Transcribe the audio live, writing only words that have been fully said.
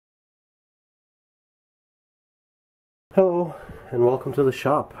Hello and welcome to the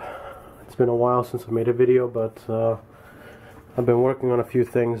shop. It's been a while since I made a video, but I've been working on a few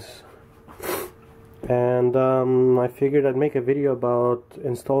things, and I figured I'd make a video about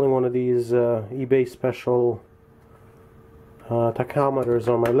installing one of these eBay special tachometers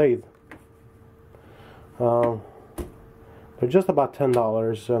on my lathe. They're just about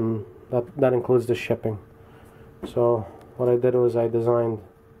 $10, and that includes the shipping. So what I did was I designed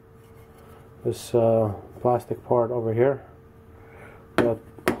this plastic part over here that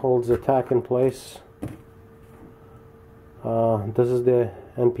holds the tack in place. This is the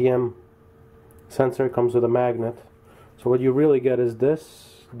NPM sensor. It comes with a magnet. So what you really get is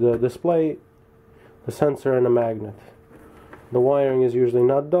this, the display, the sensor, and a magnet. The wiring is usually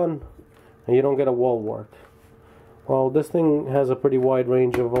not done, and you don't get a wall wart. Well, this thing has a pretty wide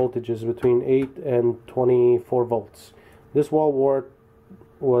range of voltages between 8 and 24 volts. This wall wart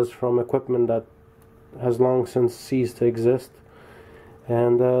was from equipment that has long since ceased to exist,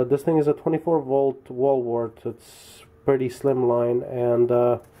 and this thing is a 24 volt wall wart. It's pretty slim line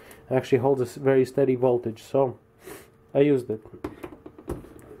and actually holds a very steady voltage, so I used it.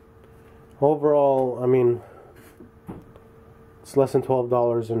 Overall, I mean, it's less than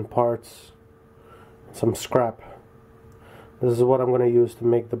 $12 in parts, some scrap. This is what I'm going to use to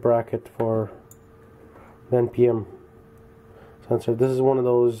make the bracket for the NPM sensor. This is one of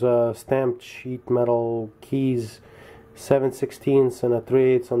those stamped sheet metal keys, 7/16 and a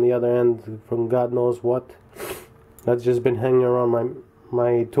 3/8 on the other end from God knows what. That's just been hanging around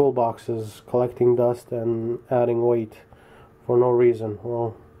my toolboxes, collecting dust and adding weight for no reason.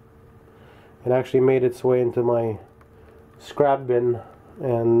 Well, it actually made its way into my scrap bin,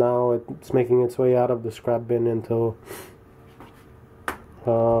 and now it's making its way out of the scrap bin into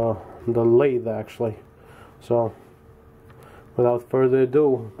the lathe actually. So without further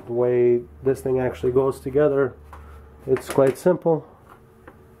ado, the way this thing actually goes together, it's quite simple.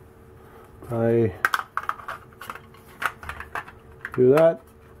 I do that,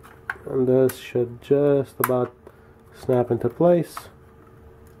 and this should just about snap into place.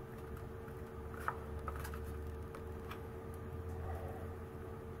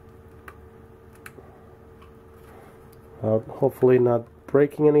 Hopefully not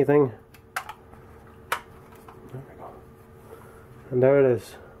breaking anything. There we go. And there it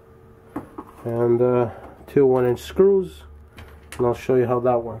is. And two 1-inch screws, and I'll show you how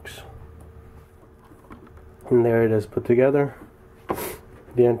that works. And there it is put together,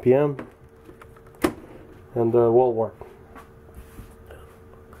 the NPM and the wall wart.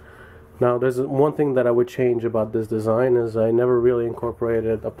 Now there's one thing that I would change about this design is I never really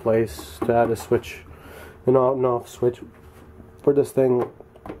incorporated a place to add a switch, an on and off switch for this thing,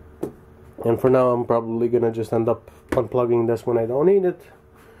 and for now I'm probably gonna just end up unplugging this when I don't need it.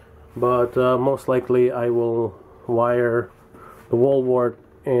 But most likely I will wire the wall wart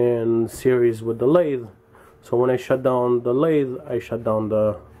in series with the lathe, so when I shut down the lathe, I shut down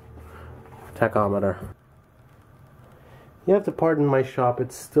the tachometer. You have to pardon my shop. I'm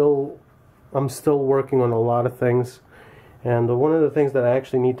still working on a lot of things, and one of the things that I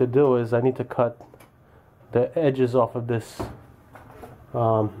actually need to do is I need to cut the edges off of this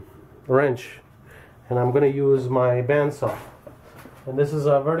wrench, and I'm going to use my bandsaw. And this is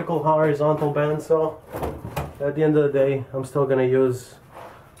a vertical horizontal bandsaw. At the end of the day, I'm still going to use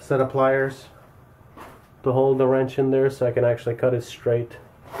a set of pliers to hold the wrench in there so I can actually cut it straight.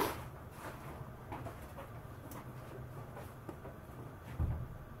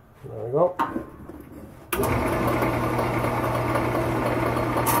 There we go.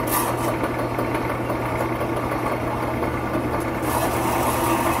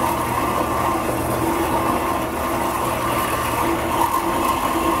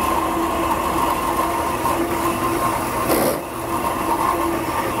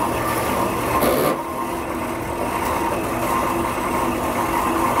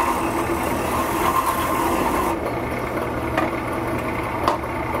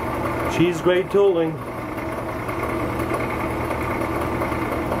 She's great tooling.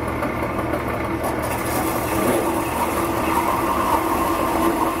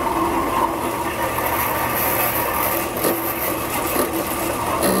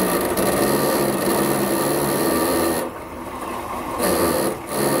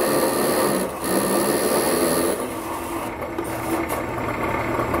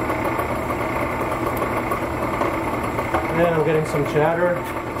 And I'm getting some chatter.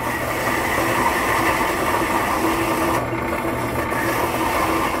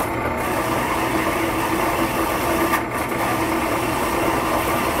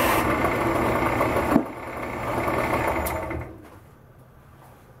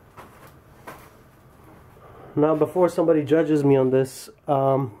 Now, before somebody judges me on this,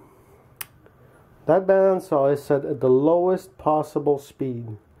 that bandsaw is set at the lowest possible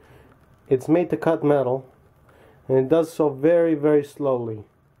speed. It's made to cut metal, and it does so very, very slowly.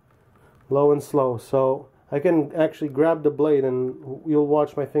 Low and slow. So I can actually grab the blade and you'll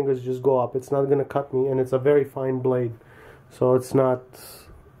watch my fingers just go up. It's not going to cut me, and it's a very fine blade, so it's not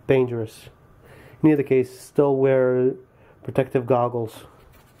dangerous. In either case, still wear protective goggles.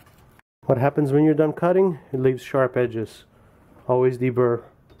 What happens when you're done cutting? It leaves sharp edges. Always deburr.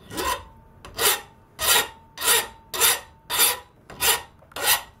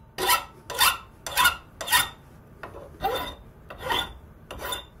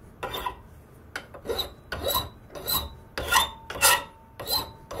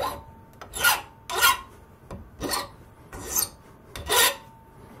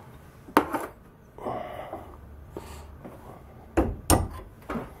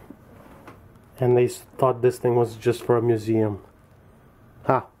 And they thought this thing was just for a museum.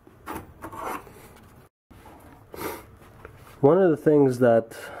 Ha! One of the things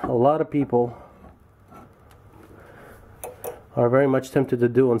that a lot of people are very much tempted to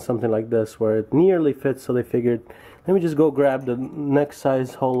do on something like this, where it nearly fits, so they figured, let me just go grab the next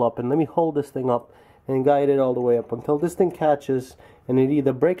size hole up and let me hold this thing up and guide it all the way up until this thing catches and it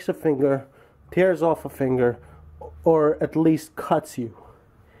either breaks a finger, tears off a finger, or at least cuts you.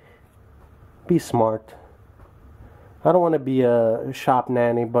 Be smart. I don't want to be a shop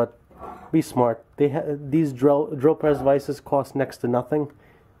nanny, but be smart. These drill press vices cost next to nothing.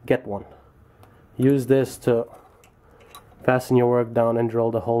 Get one. Use this to fasten your work down and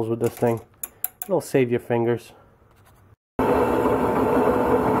drill the holes with this thing. It'll save your fingers.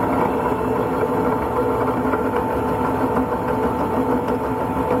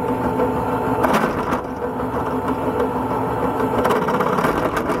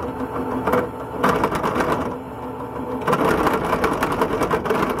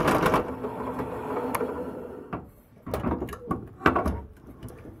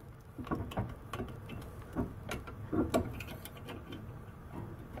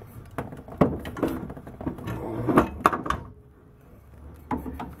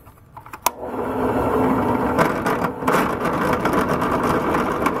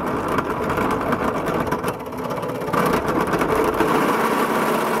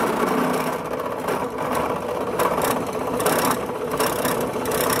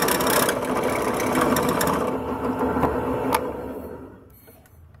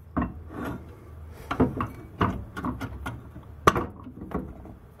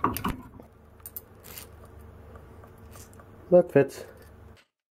 That fits.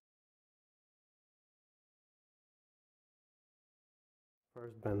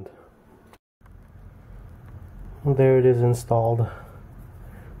 First bend. There it is installed.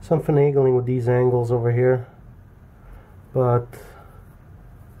 Some finagling with these angles over here, but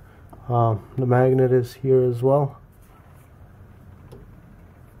the magnet is here as well.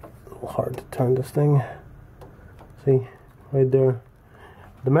 A little hard to turn this thing. See, right there.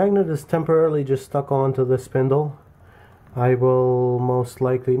 The magnet is temporarily just stuck onto the spindle. I will most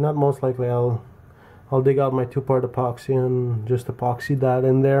likely, not most likely, I'll dig out my 2-part epoxy and just epoxy that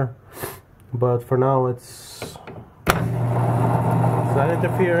in there. But for now, it's not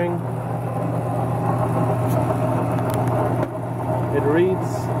interfering. It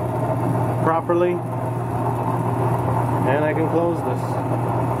reads properly, and I can close this.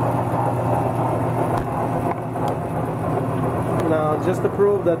 Now, just to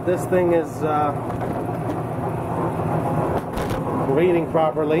prove that this thing is reading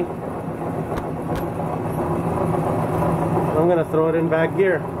properly, I'm going to throw it in back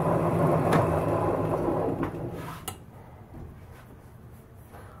gear.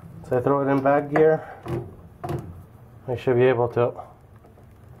 So I throw it in back gear, I should be able to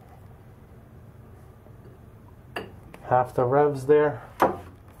half the revs there.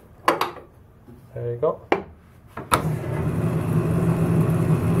 There you go.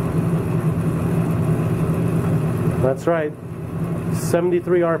 That's right.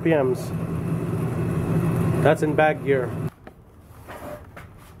 73 RPMs. That's in back gear.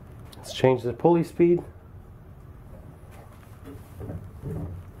 Let's change the pulley speed.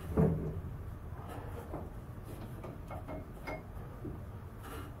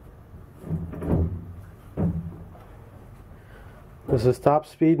 This is top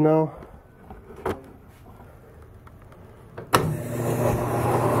speed now.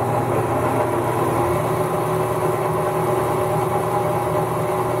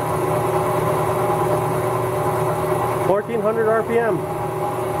 RPM.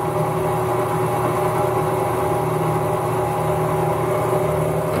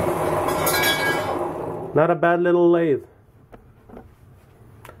 Not a bad little lathe.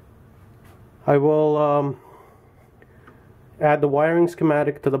 I will add the wiring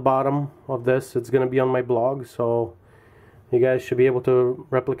schematic to the bottom of this. It's going to be on my blog, so you guys should be able to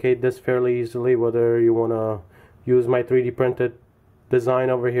replicate this fairly easily, whether you want to use my 3D printed design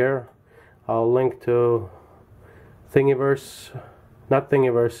over here. I'll link to Thingiverse, not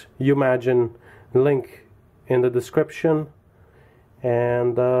Thingiverse, Umagine link in the description.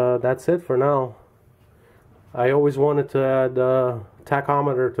 And that's it for now. I always wanted to add a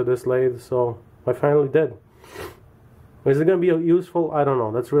tachometer to this lathe, so I finally did. Is it going to be useful? I don't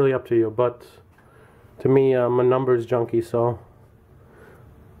know. That's really up to you. But to me, I'm a numbers junkie, so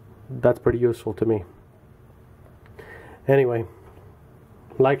that's pretty useful to me. Anyway,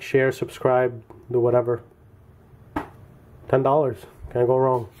 like, share, subscribe, do whatever. $10. Can't go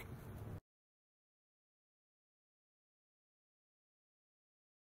wrong.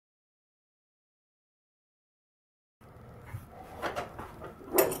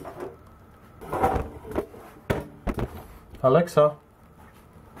 Alexa,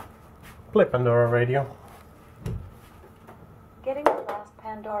 play Pandora Radio. Getting the last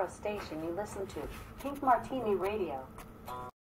Pandora station you listen to, Pink Martini Radio.